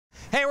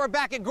Hey, we're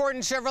back at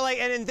Gordon Chevrolet,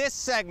 and in this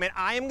segment,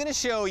 I am going to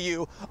show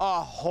you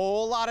a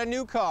whole lot of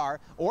new car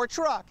or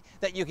truck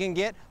that you can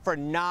get for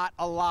not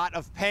a lot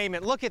of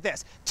payment. Look at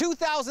this,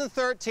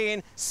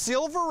 2013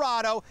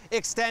 Silverado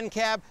Extend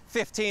Cab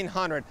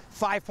 1500,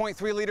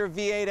 5.3-liter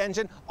V8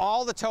 engine,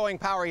 all the towing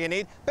power you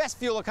need, best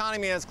fuel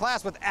economy in its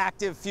class with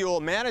active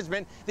fuel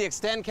management. The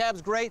Extend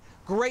Cab's great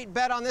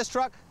bet on this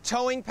truck,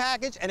 towing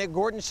package, and at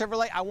Gordon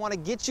Chevrolet, I want to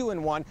get you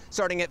in one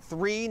starting at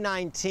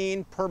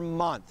 $319 per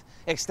month.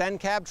 Extend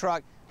Cab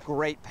truck,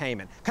 great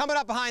payment. Coming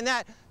up behind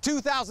that,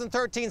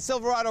 2013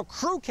 Silverado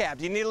Crew Cab.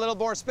 Do you need a little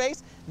more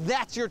space?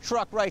 That's your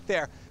truck right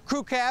there.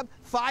 Crew Cab,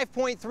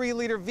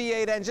 5.3-liter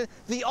V8 engine,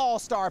 the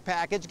all-star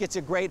package, gets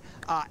you great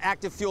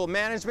active fuel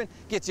management,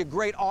 gets you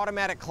great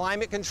automatic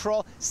climate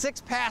control,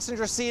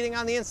 6-passenger seating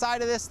on the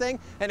inside of this thing,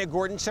 and at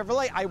Gordon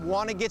Chevrolet, I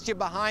want to get you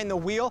behind the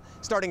wheel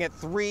starting at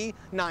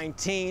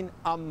 $319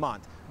 a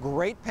month.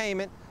 Great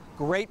payment,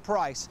 great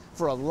price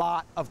for a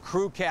lot of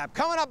Crew Cab.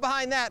 Coming up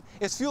behind that,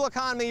 is fuel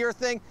economy your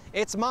thing?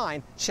 It's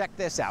mine. Check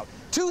this out.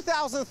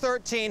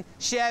 2013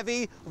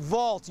 Chevy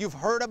Volt. You've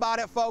heard about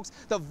it, folks.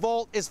 The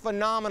Volt is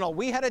phenomenal.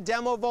 We had a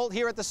demo Volt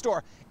here at the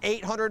store.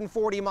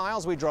 840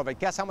 miles we drove it.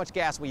 Guess how much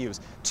gas we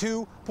used?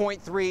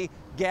 2.3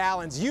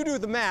 gallons. You do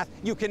the math.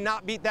 You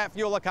cannot beat that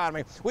fuel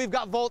economy. We've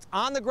got Volts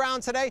on the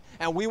ground today,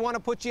 and we want to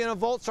put you in a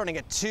Volt starting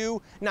at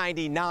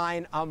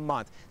 $299 a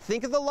month.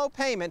 Think of the low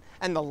payment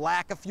and the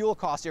lack of fuel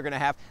costs you're going to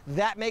have.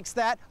 That makes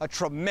that a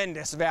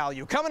tremendous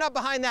value. Coming up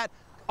behind that,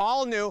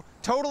 all new,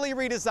 totally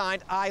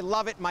redesigned. I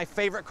love it. My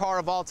favorite car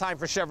of all time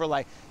for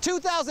Chevrolet.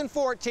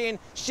 2014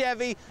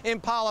 Chevy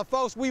Impala.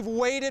 Folks, we've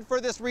waited for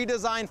this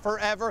redesign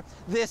forever.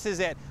 This is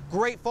it.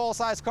 Great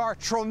full-size car,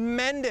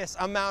 tremendous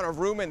amount of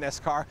room in this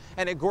car.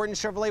 And at Gordon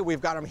Chevrolet,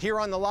 we've got them here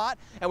on the lot,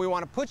 and we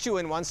want to put you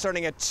in one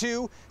starting at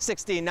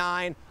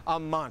 $269 a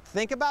month.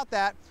 Think about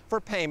that for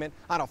payment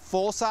on a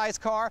full-size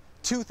car,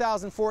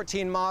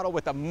 2014 model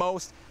with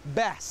the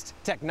best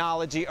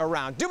technology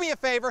around. Do me a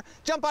favor,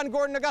 jump on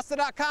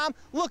GordonAugusta.com,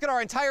 look at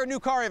our entire new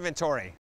car inventory.